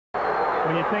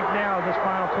when you think now of this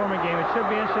final tournament game, it should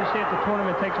be interesting to see if the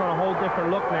tournament takes on a whole different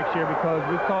look next year, because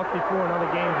we've talked before in other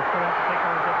games it's going to have to take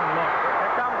on a different look.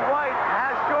 Here comes White,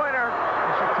 has Joyner.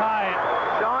 It should tie it.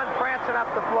 Sean prancing up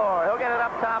the floor. He'll get it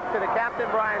up top to the captain,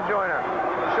 Brian Joyner.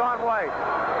 Sean White.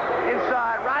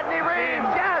 Inside, Rodney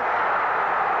Reeves, yes!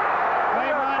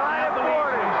 Claymont now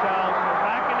believes in themselves. They're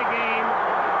back in the game,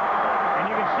 and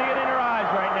you can see it in their eyes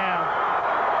right now.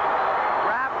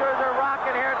 Raptors are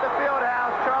rocking here at the field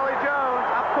house. Charlie Jones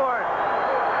up court.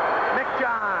 Mick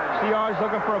Johns. CR's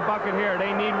looking for a bucket here.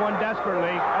 They need one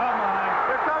desperately. Oh, my.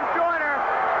 Here comes Joyner.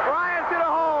 Brian to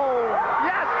the hole.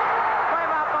 Yes!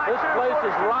 Claymont by This place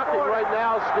is rocking right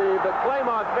now, Steve. The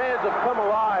Claymont fans have come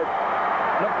alive.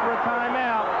 Look for a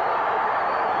timeout.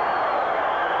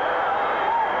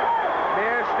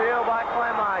 Near steal by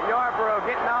Claymont. Yarborough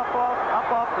getting up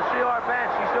off the CR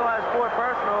bench. He still has 4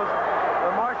 personals,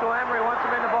 but Marshall Emery wants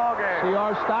him in the ballgame.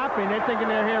 CR's stopping. They're thinking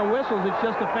they're hearing whistles. It's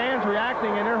just the fans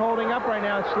reacting, and they're holding up right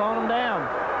now. It's slowing them down.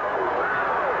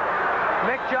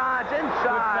 Mick Johns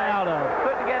inside. Foul,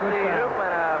 couldn't get the hoop,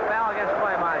 and a foul against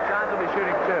Claymont. Johns will be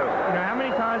shooting 2. You know, how many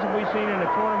times have we seen in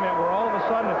a tournament where all of a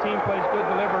sudden the team plays good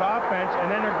deliberate offense, and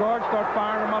then their guards start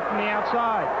firing them up from the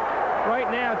outside? Right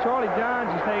now, Charlie Jones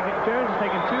is taking 2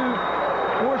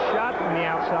 forced shots from the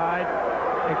outside,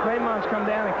 and Claymont's come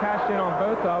down and cashed in on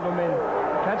both of them, and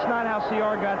that's not how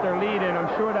CR got their lead, and I'm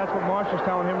sure that's what Marshall's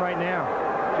telling him right now.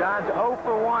 Johns 0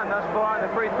 for 1 thus far on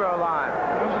the free throw line.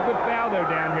 It was a good foul there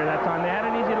down here that time. They had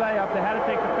an easy layup. They had to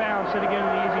take the foul instead of getting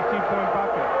the easy 2-point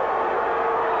bucket.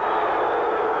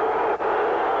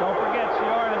 Don't forget,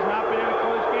 CR has not been in a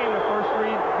close game the first 3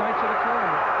 nights of the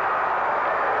tournament.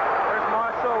 There's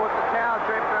Marshall with the towel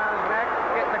draped around his neck,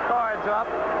 getting the cards up,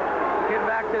 getting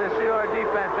back to the CR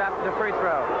defense after the free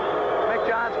throw. Mick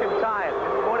Johns can tie it.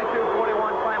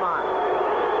 42-41 Claymont.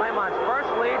 Claymont's first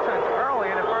lead since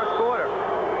early in the first quarter.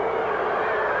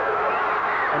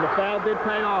 And the foul did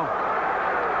pay off.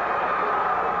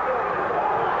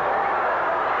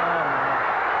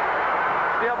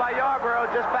 Steal by Yarborough,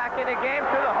 just back in the game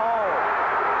to the hole.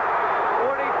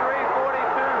 43-42,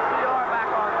 CR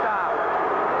back on top.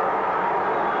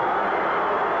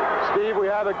 Steve, we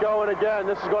have it going again.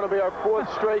 This is going to be our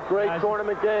 4th straight great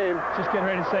tournament game. Just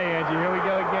getting ready to say, Angie, here we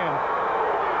go again.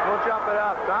 We'll jump it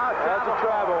up. That's a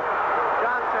travel.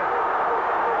 Johnson.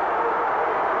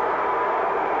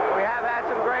 We have had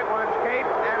some great ones. Cape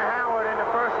and Howard in the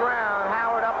first round.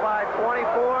 Howard up by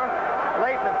 24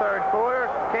 late in the third quarter.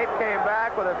 Cape came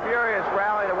back with a furious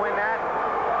rally to win that.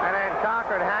 And then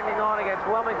Concord hanging on against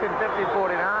Wilmington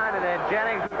 50-49. And then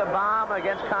Jennings with the bomb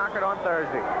against Concord on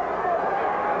Thursday.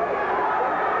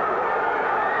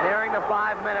 Nearing the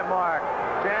 5-minute mark.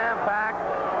 Jam-packed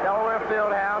Delaware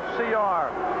Fieldhouse. CR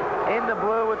in the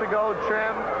blue with the gold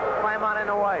trim. Claymont in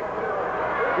the white.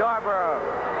 Yarborough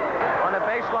on the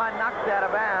baseline, knocked out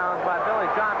of bounds by Billy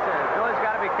Johnson. Billy's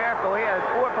got to be careful. He has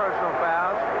 4 personal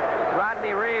fouls.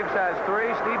 Rodney Reeves has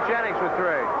 3. Steve Jennings with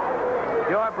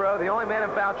 3. Yarborough, the only man in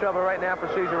foul trouble right now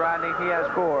for Caesar Rodney. He has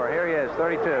 4. Here he is,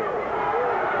 32.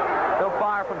 He'll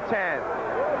fire from 10.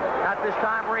 Not this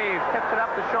time. Reeves tips it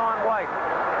up to Sean White.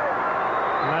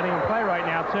 Letting him play right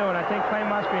now, too, and I think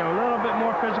Claymont's being a little bit more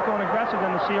physical and aggressive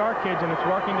than the CR kids, and it's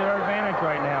working to their advantage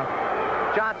right now.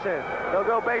 Johnson, they'll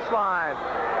go baseline.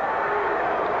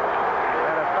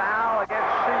 And a foul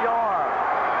against CR.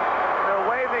 They're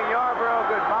waving Yarborough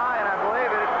goodbye, and I believe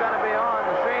it's going to be on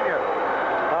the senior.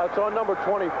 It's on number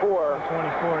 24.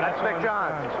 24. That's Mick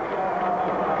Johns.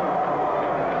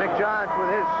 Mick Johns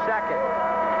with his 2nd.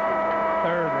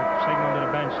 3rd, signaling to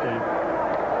the bench, Steve.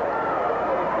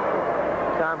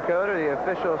 Tom Coder, the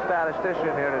official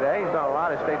statistician here today. He's done a lot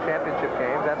of state championship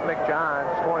games. That's Mick Johns,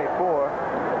 24.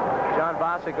 John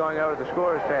Bossick going over to the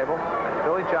scorer's table.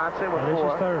 Billy Johnson with 4. This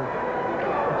is 3rd.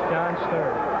 It's Johns'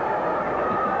 3rd.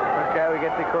 Okay, we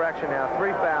get the correction now. 3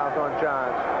 fouls on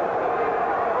Johns.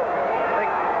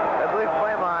 I believe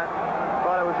Claymont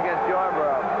thought it was against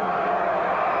Yarborough.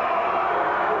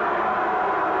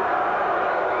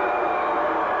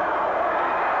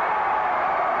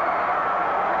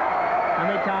 How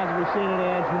many times have we seen it,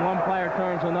 Ed, when one player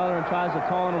turns to another and tries to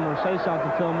taunt him or say something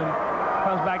to him and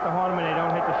comes back to haunt him and they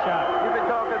don't hit the shot? You've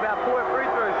been talking about 4 free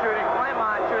throw shooting.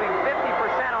 Claymont shooting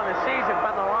 50% on the season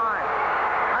from the line.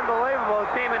 Unbelievable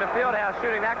team in the field house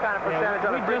shooting that kind of percentage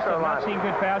on the free throw line. We just have not seen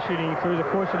good foul shooting through the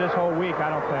course of this whole week, I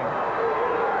don't think.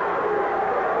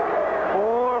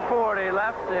 4:40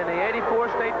 left in the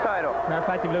 84 state title. Matter of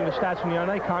fact, if you look at the stats from the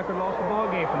other night, Concord lost the ball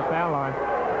game from the foul line.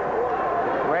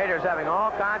 Raiders having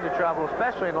all kinds of trouble,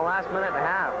 especially in the last minute and a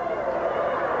half.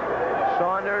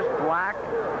 Saunders, Black,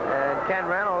 and Ken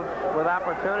Reynolds with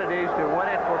opportunities to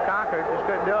win it for Concord just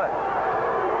couldn't do it.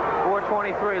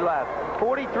 2:23 left.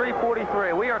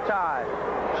 43-43. We are tied.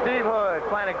 Steve Hood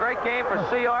playing a great game for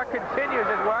CR. Continues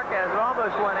his work as it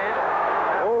almost went in.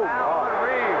 Oh, on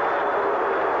Reeves.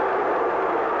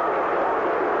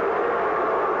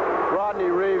 Rodney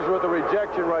Reeves with a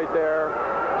rejection right there.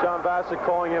 John Bassett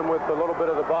calling him with a little bit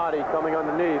of the body coming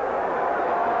underneath.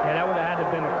 Yeah, that would have had to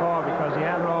have been a call because he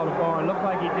hadn't rolled the ball. It looked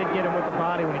like he did get him with the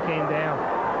body when he came down.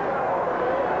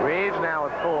 Reeves now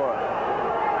with 4.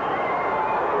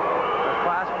 The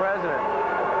class president.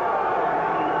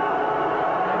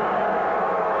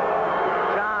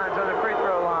 Johns on the free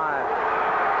throw line.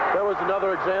 That was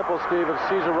another example, Steve, of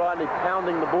Caesar Rodney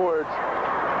pounding the boards.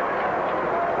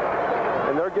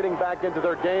 And they're getting back into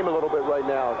their game a little bit right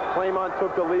now. Claymont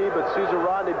took the lead, but Caesar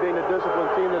Rodney, being the disciplined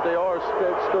team that they are,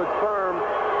 stood firm.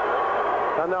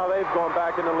 And now they've gone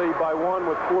back in the lead by 1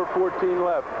 with 4:14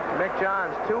 left. Mick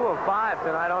Johns, 2 of 5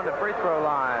 tonight on the free throw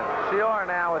line. CR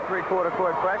now with three-quarter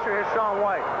court pressure. Here's Sean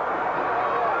White.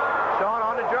 Sean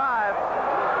on the drive.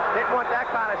 Didn't want that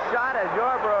kind of shot as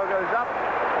Yarborough goes up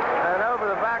and over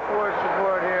the backboard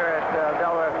support here at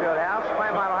Delaware Fieldhouse.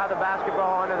 Claymont will have the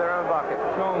basketball under their own bucket.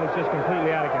 Sean was just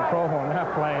completely out of control on that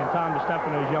play, and Tom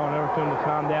DeStefano was yelling over to him to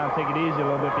calm down, take it easy a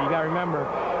little bit. But you got to remember,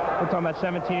 we're talking about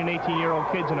 17 and 18-year-old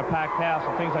kids in a packed house,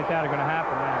 and things like that are going to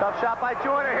happen now. Tough shot by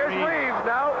Joyner. Here's Reeves.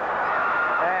 No.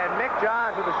 And Mick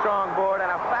Johns with a strong board,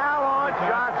 and a foul on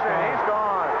Johnson. He's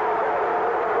gone.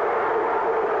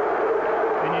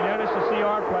 And you notice the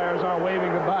CR players aren't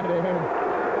waving goodbye to him.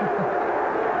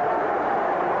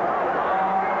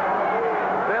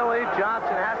 Billy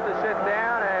Johnson has to sit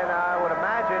down, and I would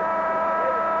imagine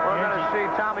we're going to see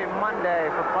Tommy Monday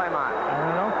for Claymont.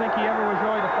 I don't think he ever was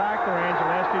really the factor, Ange. The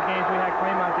last 2 games we had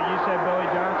Claymont that you said Billy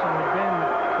Johnson had been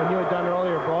when you had done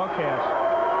earlier broadcasts.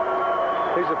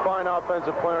 He's a fine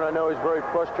offensive player, and I know he's very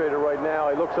frustrated right now.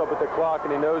 He looks up at the clock,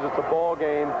 and he knows it's a ball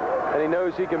game, and he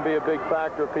knows he can be a big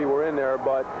factor if he were in there,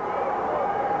 but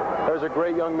there's a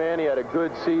great young man. He had a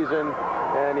good season,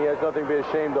 and he has nothing to be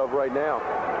ashamed of right now.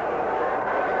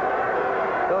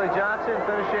 Billy Johnson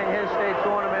finishing his state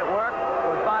tournament work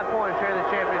with 5 points here in the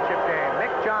championship game.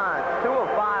 Mick Johns, 2 of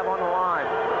 5 on the line.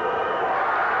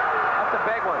 That's a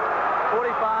big one.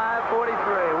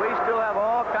 45-43. We still have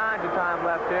all kinds of time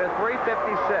left here.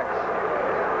 3:56.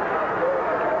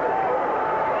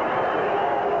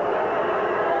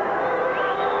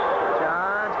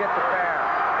 Johns gets a pair.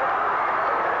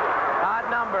 Odd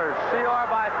numbers. CR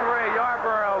by 3.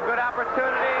 Yarborough, good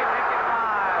opportunity. Make it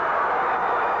 5.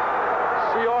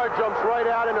 CR jumps right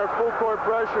out in their full court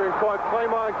pressure and caught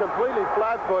Claymont completely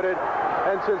flat-footed.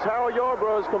 And since Harold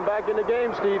Yarborough has come back in the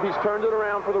game, Steve, he's turned it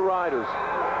around for the Riders.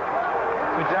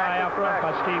 Good try out front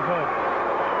by Steve Hood.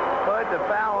 Hood, the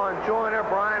foul on Joyner.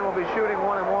 Bryan will be shooting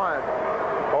 1 and 1.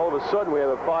 All of a sudden, we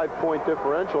have a 5-point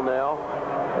differential now.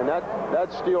 And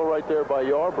that steal right there by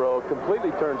Yarborough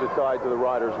completely turns the tide to the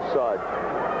Riders' side.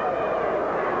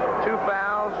 2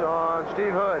 fouls on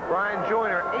Steve Hood. Bryan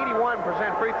Joyner,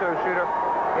 81% free throw shooter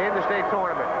in the state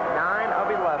tournament. 9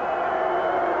 of 11.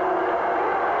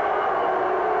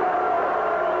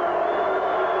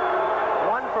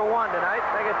 Tonight,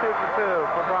 they get 2 for 2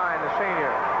 for Bryan, the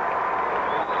senior.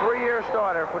 3-year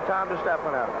starter for Tom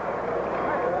DeStefano.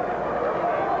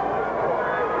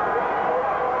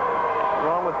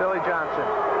 Along with Billy Johnson.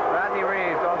 Rodney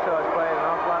Reeves also has played an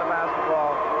awful lot of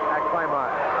basketball at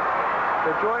Claymont. So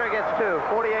Joyner gets 2,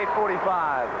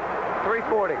 48-45,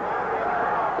 3:40.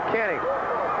 Kenny.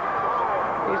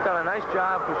 He's done a nice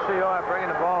job for CR bringing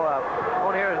the ball up.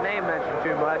 Won't hear his name mentioned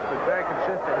too much, but very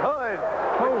consistent. Hood,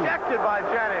 rejected by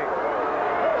Jennings.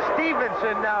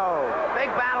 Stevenson, no. Big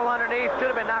battle underneath. Should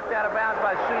have been knocked out of bounds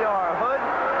by CR. Hood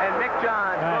and Mick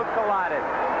Johns both collided.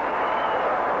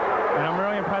 And I'm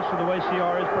really impressed with the way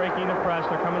CR is breaking the press.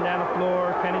 They're coming down the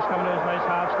floor. Kenny's coming to his nice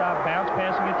hop stop, bounce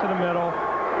passing it to the middle,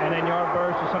 and then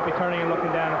Yarborough just simply turning and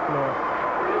looking down the floor.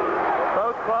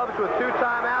 Both clubs with 2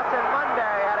 timeouts, and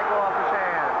Monday had to go off his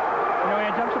hands. You know,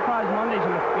 Ange, I'm surprised Monday's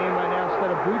in the game right now instead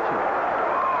of Bucci.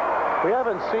 We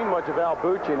haven't seen much of Al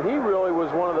Bucci, and he really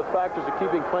was one of the factors of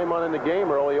keeping Claymont in the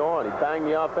game early on. He banged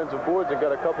the offensive boards and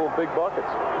got a couple of big buckets.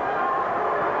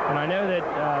 And I know that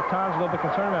Tom's a little bit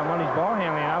concerned about Monday's ball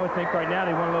handling. I would think right now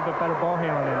they want a little bit better ball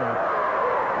handling in there.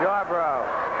 Yarborough.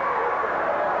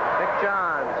 Mick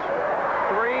Johns.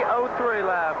 3:03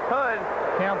 left. Hood.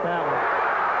 Count that one.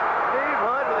 Steve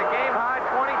Hood with a game-high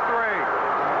 23.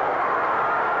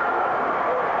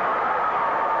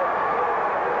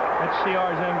 That's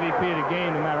CR's MVP of the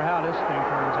game, no matter how this thing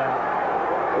turns out.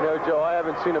 You know, Joe, I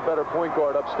haven't seen a better point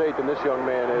guard upstate than this young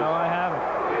man is. No, I haven't.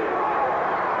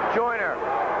 Joyner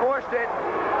forced it.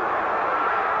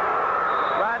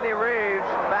 Rodney Reeves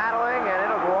battling, and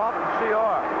it'll go off the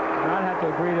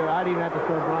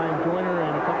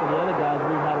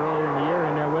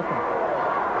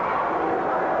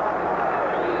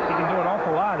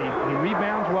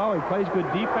plays good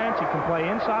defense. He can play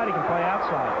inside. He can play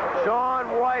outside.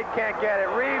 Sean White can't get it.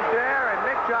 Reeves there, and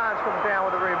Nick Johns comes down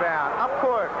with a rebound. Up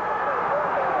court.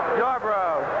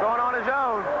 Yarbrough going on his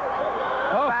own.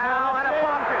 Oh, Foul and a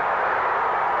bucket.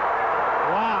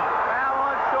 Wow. Foul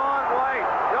on Sean White.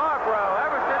 Yarbrough,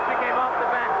 ever since he came off the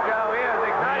bench, Joe, he has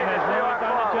ignited his New York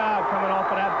done the job coming off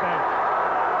of that bench.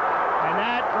 And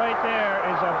that right there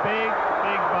is a big,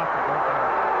 big bucket right there.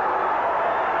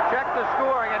 Check the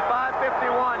scoring at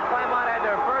 5:51. Claymont had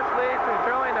their first lead since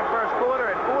early in the first quarter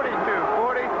at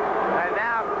 42-40. And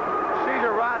now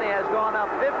Caesar Rodney has gone up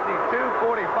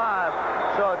 52-45.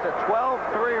 So it's a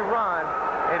 12-3 run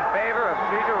in favor of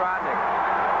Caesar Rodney.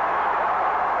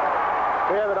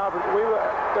 We have an opportunity.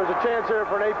 There's a chance here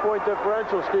for an 8-point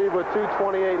differential, Steve, with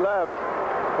 2:28 left.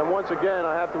 And once again,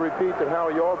 I have to repeat that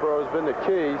Howard Yarbrough has been the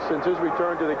key. Since his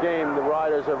return to the game, the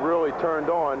Riders have really turned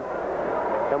on.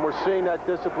 And we're seeing that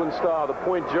disciplined style. The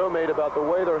point Joe made about the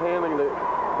way they're handling the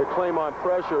Claymont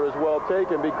pressure is well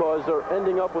taken, because they're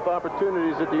ending up with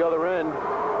opportunities at the other end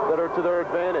that are to their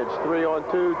advantage.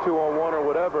 3-on-2, 2-on-1, or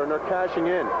whatever, and they're cashing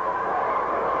in.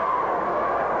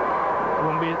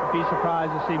 Wouldn't be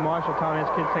surprised to see Marshall telling his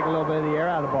kids take a little bit of the air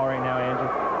out of the ball right now, Andrew.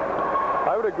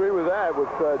 I would agree with that. With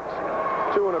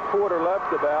 2 1/4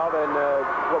 left about, and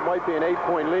what might be an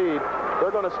 8-point lead,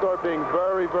 they're going to start being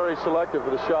very, very selective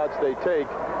for the shots they take.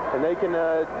 And they can,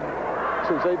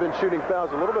 since they've been shooting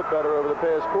fouls a little bit better over the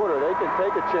past quarter, they can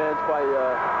take a chance by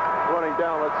running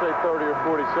down, let's say, 30 or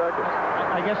 40 seconds.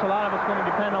 I guess a lot of it's going to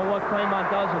depend on what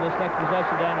Claymont does in this next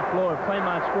possession down the floor. If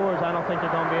Claymont scores, I don't think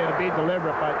they're going to be able to be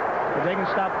deliberate, but if they can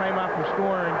stop Claymont from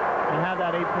scoring and have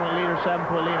that 8-point lead or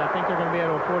 7-point lead, I think they're going to be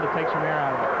able to afford to take some air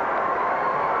out of it.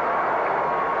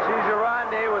 Caesar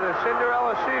Rodney with a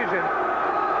Cinderella season.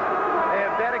 They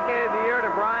have dedicated the year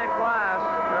to Brian Class,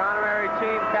 their honorary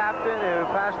team captain, who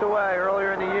passed away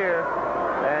earlier in the year.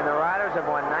 And the Riders have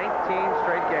won 19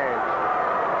 straight games.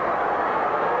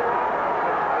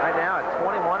 Right now at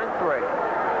 21-3.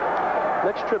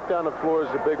 Next trip down the floor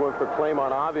is a big one for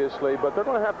Claymont, obviously, but they're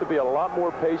going to have to be a lot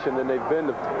more patient than they've been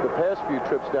the past few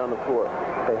trips down the floor.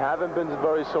 They haven't been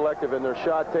very selective in their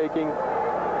shot taking.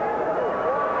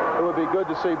 It would be good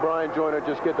to see Brian Joyner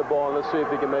just get the ball, and let's see if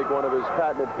he can make one of his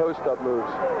patented post-up moves.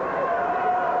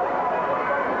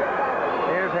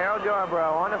 Here's Harold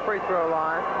Yarbrough on the free throw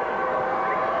line.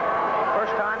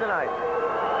 First time tonight.